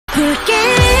붉게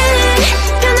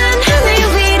변한 하늘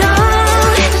위로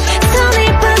손이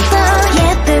뻗어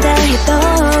예쁘다 해도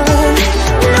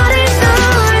너를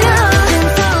떠올려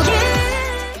꿈속에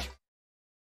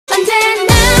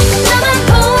언제나 너만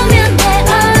보면 내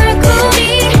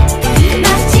얼굴이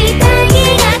마치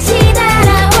딸기같이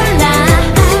달아올라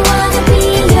I wanna be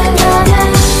your lover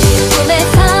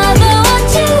꿈에서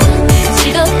보았지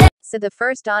So the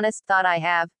first honest thought I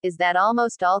have is that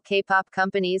almost all K-pop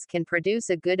companies can produce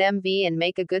a good MV and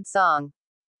make a good song.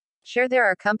 Sure, there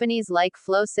are companies like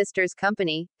Flow Sisters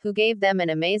Company, who gave them an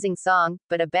amazing song,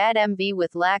 but a bad MV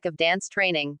with lack of dance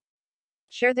training.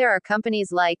 Sure, there are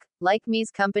companies like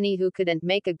Me's company who couldn't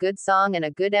make a good song and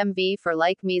a good MV for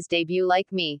Like Me's debut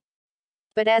Like Me.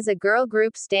 But as a girl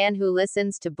group stan who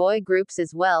listens to boy groups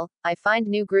as well, I find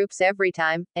new groups every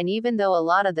time, and even though a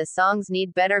lot of the songs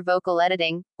need better vocal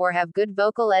editing, or have good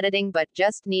vocal editing but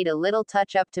just need a little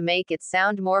touch up to make it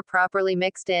sound more properly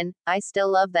mixed in, I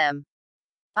still love them.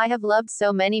 I have loved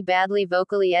so many badly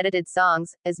vocally edited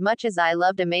songs, as much as I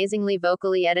loved amazingly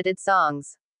vocally edited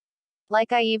songs.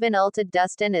 Like I even ulted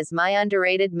Dustin as my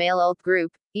underrated male ult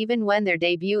group, even when their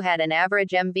debut had an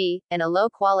average MV, and a low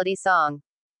quality song.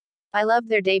 I loved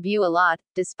their debut a lot,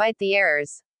 despite the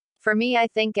errors. For me, I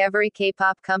think every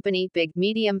K-pop company, big,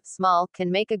 medium, small,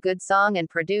 can make a good song and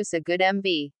produce a good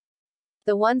MV.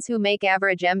 The ones who make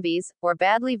average MVs, or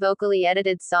badly vocally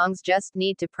edited songs just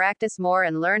need to practice more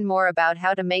and learn more about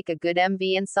how to make a good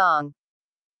MV and song.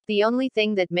 The only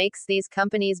thing that makes these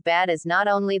companies bad is not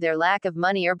only their lack of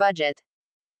money or budget.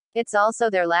 It's also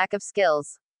their lack of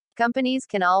skills. Companies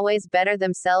can always better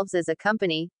themselves as a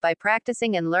company, by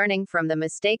practicing and learning from the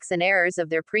mistakes and errors of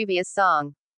their previous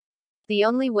song. The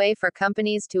only way for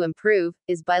companies to improve,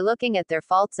 is by looking at their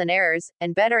faults and errors,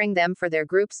 and bettering them for their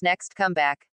group's next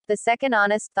comeback. The second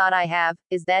honest thought I have,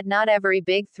 is that not every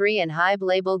big three and HYBE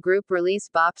label group release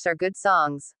bops are good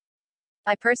songs.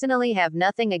 I personally have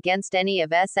nothing against any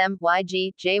of SM,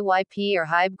 YG, JYP or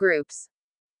HYBE groups.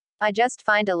 I just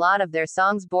find a lot of their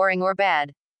songs boring or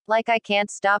bad. Like I Can't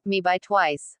Stop Me by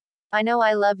Twice. I Know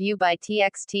I Love You by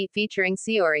TXT featuring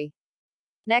Seori.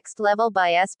 Next Level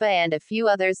by aespa and a few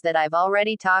others that I've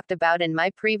already talked about in my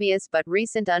previous but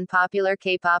recent unpopular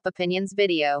K-pop opinions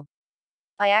video.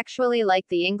 I actually like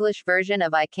the English version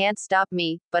of I Can't Stop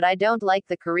Me, but I don't like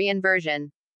the Korean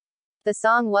version. The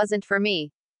song wasn't for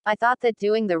me. I thought that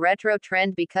doing the retro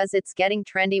trend because it's getting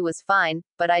trendy was fine,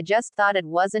 but I just thought it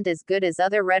wasn't as good as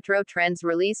other retro trends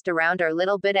released around or a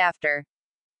little bit after.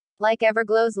 Like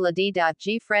Everglow's La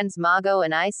D.G Friends Mago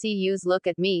and ICU's Look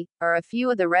at Me, or a few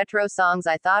of the retro songs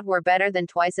I thought were better than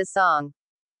Twice's song.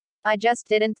 I just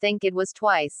didn't think it was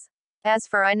Twice. As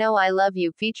for I Know I Love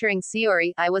You featuring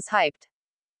Seori, I was hyped.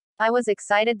 I was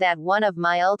excited that one of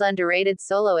my ult underrated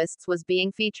soloists was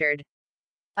being featured.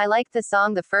 I liked the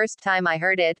song the first time I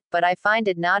heard it, but I find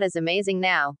it not as amazing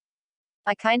now.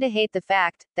 I kinda hate the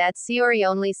fact that Seori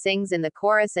only sings in the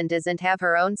chorus and doesn't have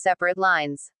her own separate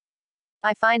lines.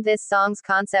 I find this song's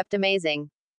concept amazing.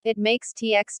 It makes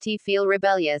TXT feel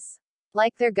rebellious.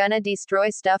 Like they're gonna destroy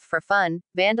stuff for fun,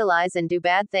 vandalize and do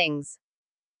bad things.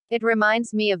 It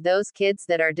reminds me of those kids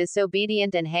that are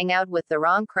disobedient and hang out with the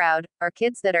wrong crowd, or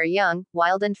kids that are young,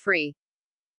 wild and free.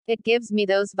 It gives me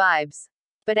those vibes.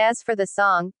 But as for the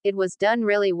song, it was done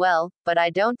really well, but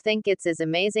I don't think it's as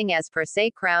amazing as per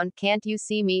se Crown, Can't You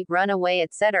See Me, Run Away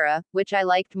etc., which I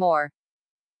liked more.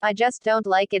 I just don't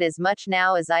like it as much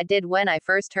now as I did when I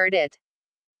first heard it.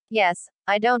 Yes,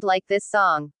 I don't like this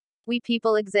song. We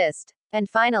people exist. And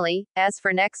finally, as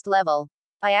for Next Level.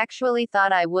 I actually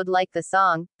thought I would like the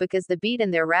song, because the beat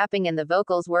and their rapping and the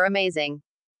vocals were amazing.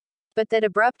 But that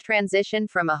abrupt transition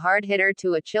from a hard hitter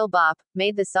to a chill bop,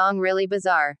 made the song really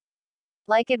bizarre.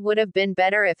 Like it would have been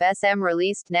better if SM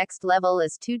released Next Level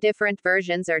as two different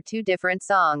versions or two different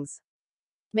songs.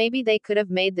 Maybe they could have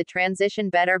made the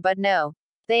transition better, but no.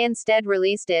 They instead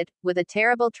released it, with a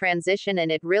terrible transition,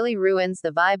 and it really ruins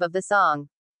the vibe of the song.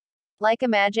 Like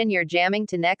imagine you're jamming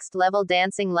to Next Level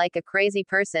dancing like a crazy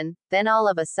person, then all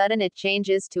of a sudden it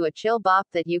changes to a chill bop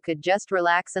that you could just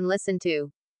relax and listen to.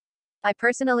 I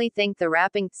personally think the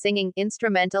rapping, singing,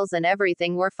 instrumentals and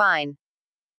everything were fine.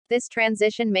 This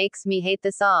transition makes me hate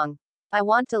the song. I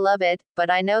want to love it, but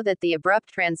I know that the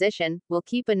abrupt transition will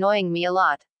keep annoying me a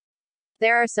lot.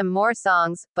 There are some more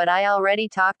songs, but I already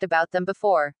talked about them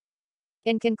before.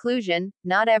 In conclusion,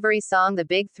 not every song the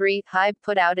big three, HYBE,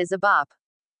 put out is a bop.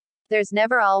 There's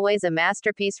never always a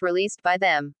masterpiece released by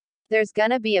them. There's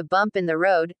gonna be a bump in the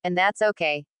road, and that's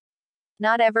okay.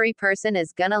 Not every person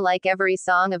is gonna like every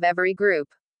song of every group.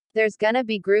 There's gonna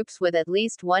be groups with at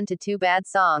least 1 to 2 bad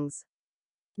songs.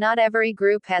 Not every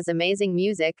group has amazing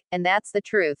music, and that's the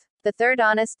truth. The third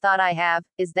honest thought I have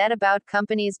is that about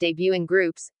companies debuting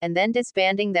groups, and then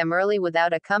disbanding them early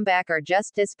without a comeback or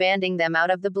just disbanding them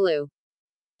out of the blue.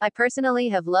 I personally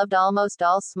have loved almost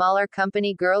all smaller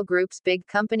company girl groups, big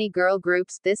company girl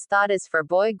groups. This thought is for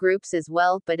boy groups as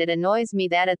well, but it annoys me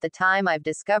that at the time I've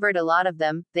discovered a lot of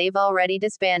them, they've already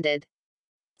disbanded.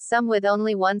 Some with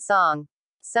only one song.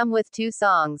 Some with 2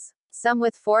 songs. Some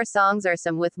with 4 songs, or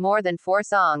some with more than 4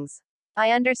 songs.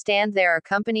 I understand there are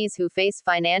companies who face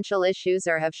financial issues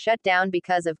or have shut down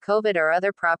because of COVID or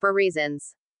other proper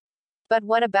reasons. But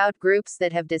what about groups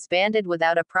that have disbanded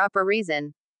without a proper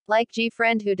reason? Like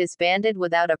G-Friend, who disbanded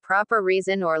without a proper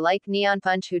reason, or like Neon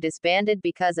Punch, who disbanded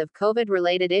because of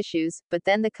COVID-related issues, but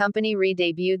then the company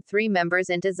re-debuted 3 members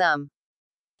into ZUM.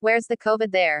 Where's the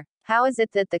COVID there? How is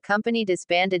it that the company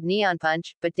disbanded Neon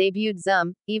Punch, but debuted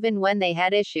ZUM, even when they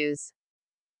had issues?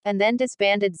 And then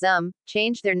disbanded ZUM,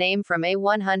 changed their name from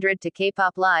A100 to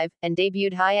Kpop Live, and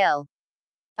debuted Hyel.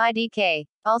 IDK.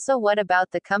 Also, what about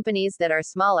the companies that are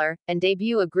smaller, and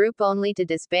debut a group only to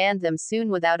disband them soon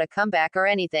without a comeback or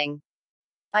anything?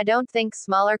 I don't think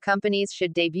smaller companies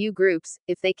should debut groups,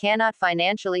 if they cannot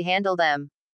financially handle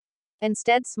them.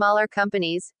 Instead, smaller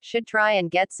companies should try and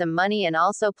get some money and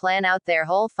also plan out their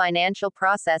whole financial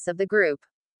process of the group.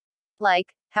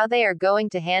 Like, how they are going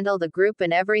to handle the group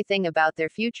and everything about their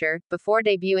future, before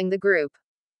debuting the group.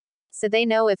 So they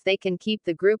know if they can keep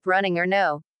the group running or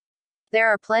no. There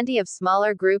are plenty of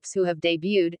smaller groups who have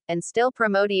debuted, and still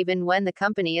promote even when the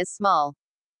company is small.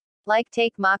 Like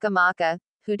take Maka Maka,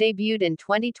 who debuted in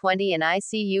 2020, and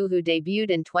ICU, who debuted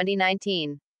in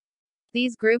 2019.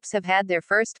 These groups have had their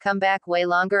first comeback way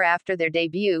longer after their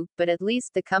debut, but at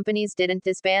least the companies didn't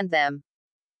disband them.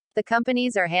 The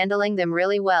companies are handling them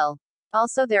really well.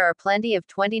 Also, there are plenty of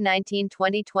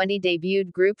 2019-2020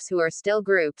 debuted groups who are still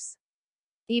groups.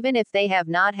 Even if they have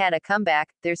not had a comeback,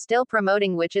 they're still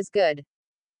promoting, which is good.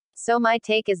 So my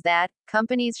take is that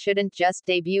companies shouldn't just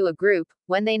debut a group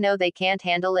when they know they can't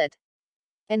handle it.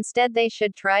 Instead, they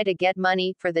should try to get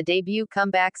money for the debut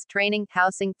comebacks, training,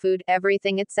 housing, food,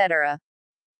 everything, etc.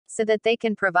 so that they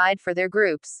can provide for their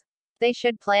groups. They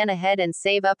should plan ahead and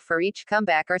save up for each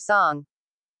comeback or song.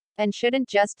 And shouldn't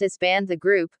just disband the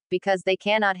group because they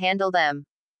cannot handle them.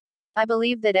 I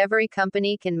believe that every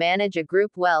company can manage a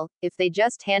group well, if they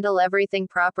just handle everything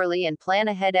properly and plan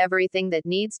ahead everything that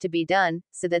needs to be done,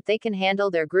 so that they can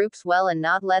handle their groups well and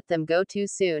not let them go too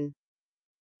soon.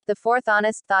 The fourth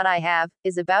honest thought I have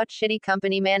is about shitty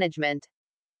company management.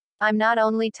 I'm not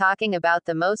only talking about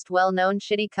the most well-known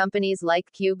shitty companies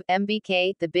like Cube,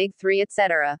 MBK, the Big Three,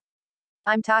 etc.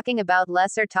 I'm talking about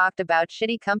lesser talked about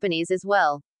shitty companies as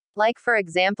well. Like for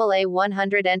example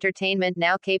A100 Entertainment,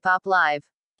 now Kpop Live.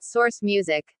 Source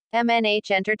Music.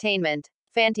 MNH Entertainment.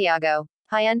 Fantiago.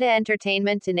 Hyundai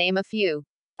Entertainment, to name a few.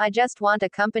 I just want a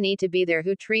company to be there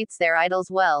who treats their idols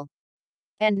well.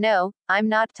 And no, I'm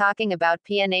not talking about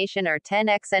PN Nation or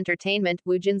 10X Entertainment,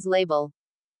 Woojin's label.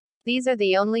 These are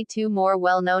the only 2 more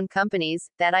well-known companies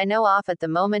that I know of at the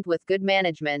moment with good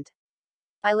management.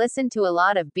 I listen to a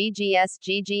lot of BGS,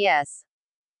 GGS.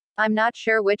 I'm not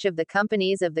sure which of the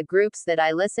companies of the groups that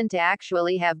I listen to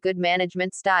actually have good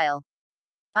management style.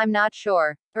 I'm not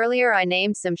sure. Earlier I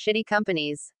named some shitty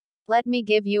companies. Let me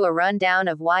give you a rundown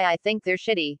of why I think they're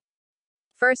shitty.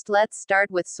 First, let's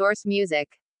start with Source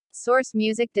Music. Source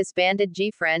Music disbanded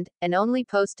G-Friend, and only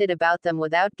posted about them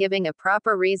without giving a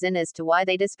proper reason as to why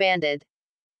they disbanded.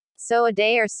 So a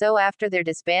day or so after their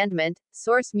disbandment,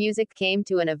 Source Music came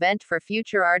to an event for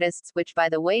future artists, which by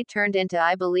the way turned into,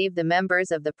 I believe, the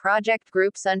members of the project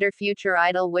groups under Future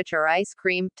Idol, which are Ice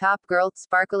Cream, Top Girl,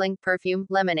 Sparkling, Perfume,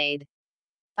 Lemonade.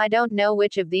 I don't know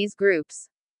which of these groups.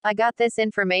 I got this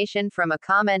information from a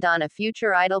comment on a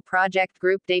Future Idol project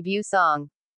group debut song.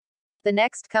 The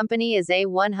next company is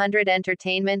A100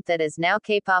 Entertainment, that is now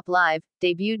Kpop Live,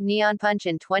 debuted Neon Punch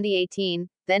in 2018,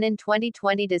 then in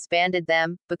 2020 disbanded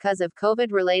them, because of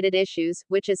COVID-related issues,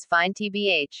 which is fine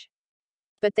tbh.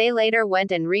 But they later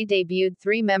went and re-debuted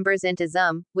 3 members into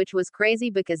ZUM, which was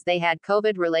crazy because they had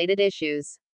COVID-related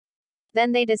issues.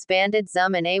 Then they disbanded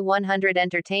ZUM, and A100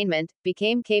 Entertainment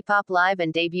became Kpop Live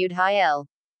and debuted Hyel.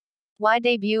 Why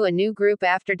debut a new group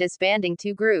after disbanding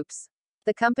 2 groups?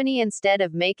 The company, instead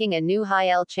of making a new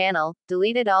Hyel channel,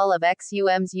 deleted all of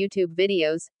XUM's YouTube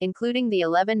videos, including the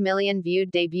 11 million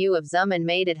viewed debut of ZUM, and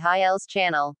made it Hyel's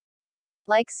channel.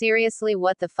 Like seriously,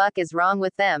 what the fuck is wrong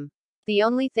with them? The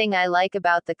only thing I like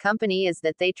about the company is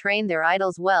that they train their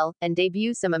idols well, and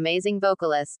debut some amazing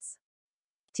vocalists.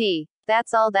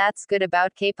 That's all that's good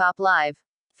about Kpop Live.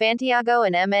 Fantiago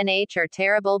and MNH are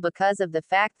terrible because of the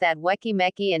fact that Weki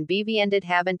and BVNDed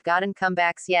haven't gotten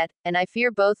comebacks yet, and I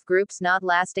fear both groups not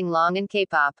lasting long in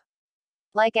K-pop.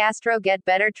 Like Astro get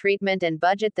better treatment and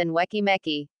budget than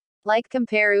Weki. Like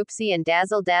compare Oopsie and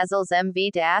Dazzle Dazzle's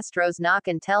MV to Astro's Knock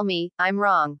and tell me, I'm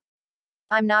wrong.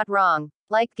 I'm not wrong.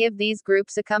 Like give these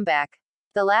groups a comeback.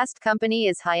 The last company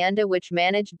is Hyundai which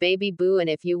managed Baby Boo, and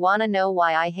if you wanna know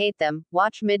why I hate them,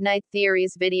 watch Midnight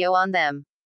Theory's video on them.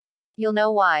 You'll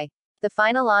know why. The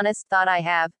final honest thought I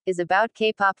have is about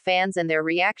K-pop fans and their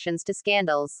reactions to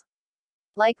scandals.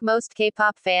 Like most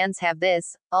K-pop fans have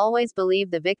this, always believe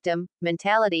the victim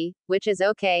mentality, which is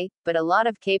okay, but a lot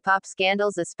of K-pop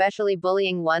scandals, especially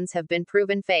bullying ones, have been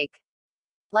proven fake.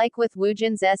 Like with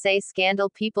Woojin's SA scandal,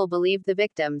 people believed the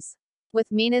victims.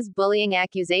 With Mina's bullying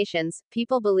accusations,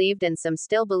 people believed and some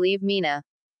still believe Mina.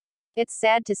 It's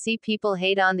sad to see people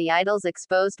hate on the idols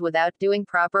exposed without doing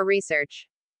proper research.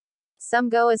 Some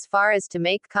go as far as to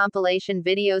make compilation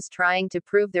videos trying to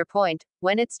prove their point,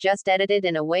 when it's just edited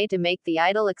in a way to make the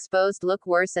idol exposed look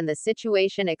worse and the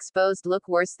situation exposed look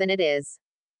worse than it is.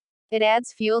 It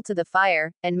adds fuel to the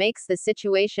fire, and makes the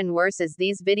situation worse as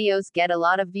these videos get a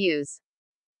lot of views.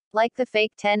 Like the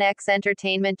fake 10X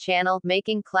Entertainment channel,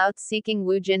 making clout-seeking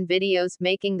Woojin videos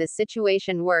making the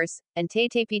situation worse, and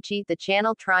Taetepichi, the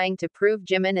channel trying to prove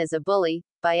Jimin is a bully,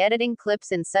 by editing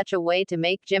clips in such a way to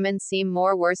make Jimin seem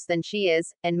more worse than she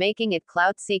is, and making it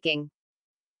clout-seeking.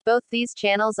 Both these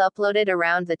channels uploaded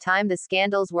around the time the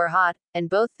scandals were hot, and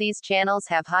both these channels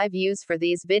have high views for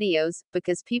these videos,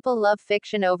 because people love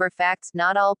fiction over facts,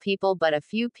 not all people but a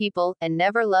few people, and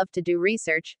never love to do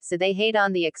research, so they hate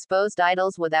on the exposed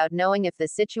idols without knowing if the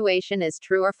situation is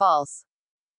true or false.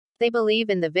 They believe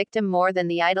in the victim more than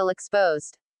the idol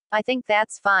exposed. I think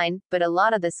that's fine, but a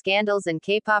lot of the scandals in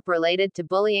K-pop related to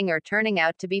bullying are turning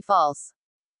out to be false.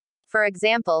 For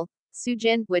example,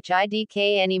 Soojin, which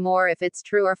IDK anymore if it's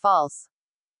true or false.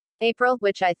 April,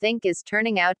 which I think is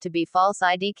turning out to be false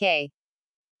IDK.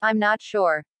 I'm not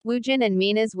sure. Woojin and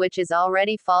Mina's, which is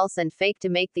already false and fake to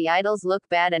make the idols look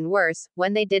bad and worse,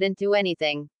 when they didn't do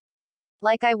anything.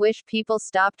 Like I wish people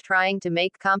stopped trying to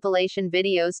make compilation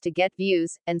videos to get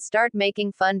views, and start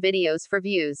making fun videos for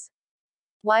views.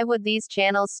 Why would these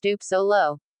channels stoop so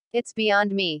low? It's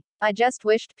beyond me. I just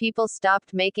wished people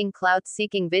stopped making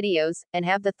clout-seeking videos, and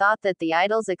have the thought that the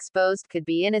idols exposed could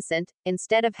be innocent,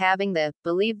 instead of having the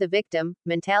believe the victim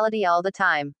mentality all the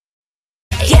time.